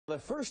The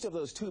first of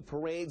those two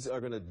parades are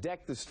going to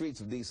deck the streets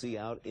of D.C.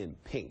 out in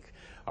pink.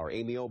 Our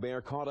Amy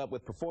O'Bear caught up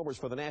with performers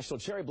for the National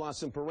Cherry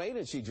Blossom Parade,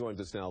 and she joins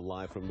us now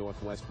live from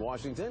Northwest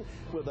Washington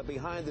with a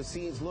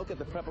behind-the-scenes look at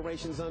the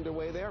preparations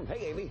underway there.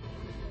 Hey, Amy.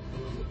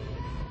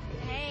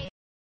 Hey.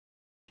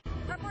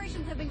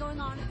 Preparations have been going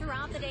on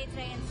throughout the day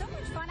today, and so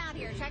much fun out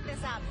here. Check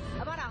this out.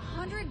 About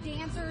 100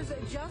 dancers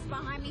just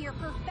behind me here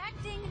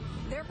perfecting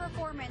their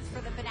performance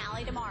for the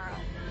finale tomorrow.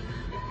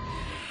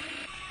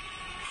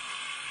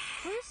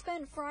 Crews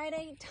spent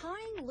Friday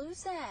tying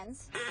loose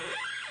ends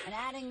and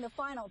adding the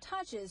final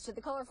touches to the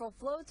colorful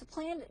floats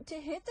planned to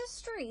hit the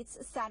streets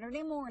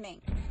Saturday morning.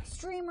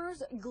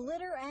 Streamers,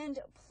 glitter, and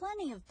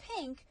plenty of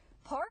pink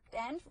parked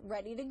and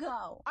ready to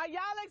go. Are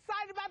y'all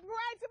excited about the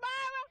parade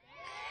tomorrow?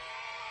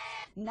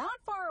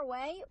 Not far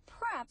away,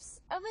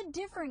 preps of a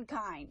different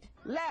kind.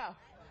 Left.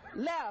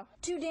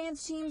 Two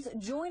dance teams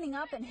joining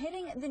up and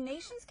hitting the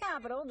nation's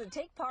capital to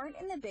take part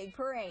in the big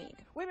parade.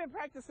 We've been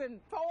practicing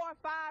 4,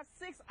 5,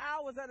 6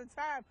 hours at a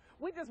time.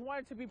 We just want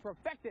it to be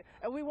perfected,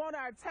 and we want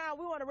our town,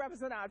 we want to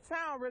represent our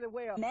town really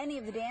well. Many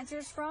of the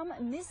dancers from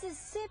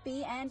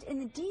Mississippi and in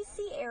the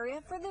D.C.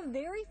 area for the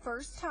very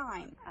first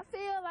time. I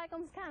feel like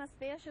I'm kind of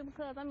special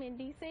because I'm in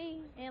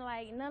D.C. and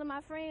like none of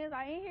my friends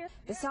are in here.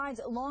 Besides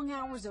long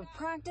hours of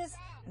practice,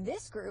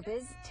 this group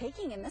is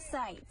taking in the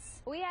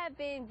sights. We have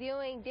been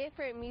viewing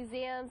different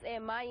museums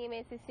and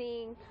monuments and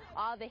seeing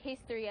all the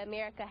history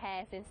America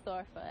has in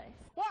store for us.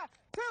 1,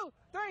 2,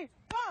 3,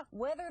 4.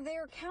 Whether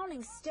they're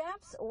counting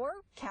steps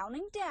or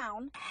counting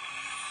down,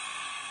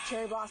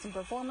 Cherry Blossom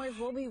performers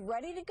will be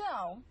ready to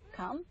go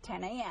come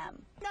 10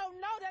 a.m. No,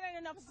 that ain't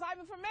enough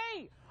excitement for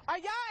me. Are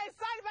y'all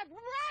excited about the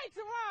parade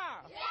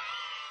tomorrow? Yeah!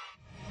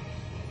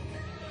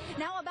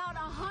 Now about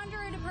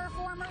 100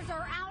 performers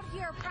are out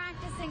here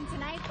practicing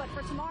tonight, but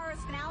for tomorrow's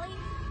finale,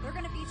 they're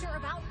going to feature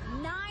about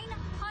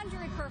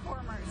 900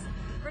 performers.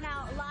 For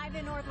now, live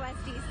in Northwest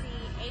D.C.,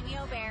 Amy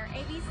O'Bear,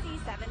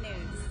 ABC 7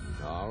 News.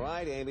 All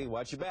right, Amy,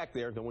 watch your back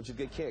there. Don't want you to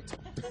get kicked.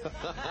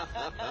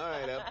 All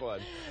right, have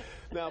fun.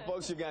 Now,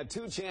 folks, you've got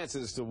 2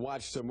 chances to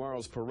watch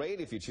tomorrow's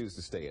parade if you choose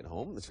to stay at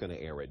home. It's going to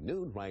air at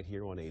noon right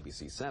here on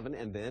ABC 7,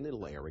 and then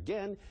it'll air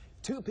again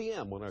 2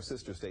 p.m. on our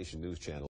sister station news channel.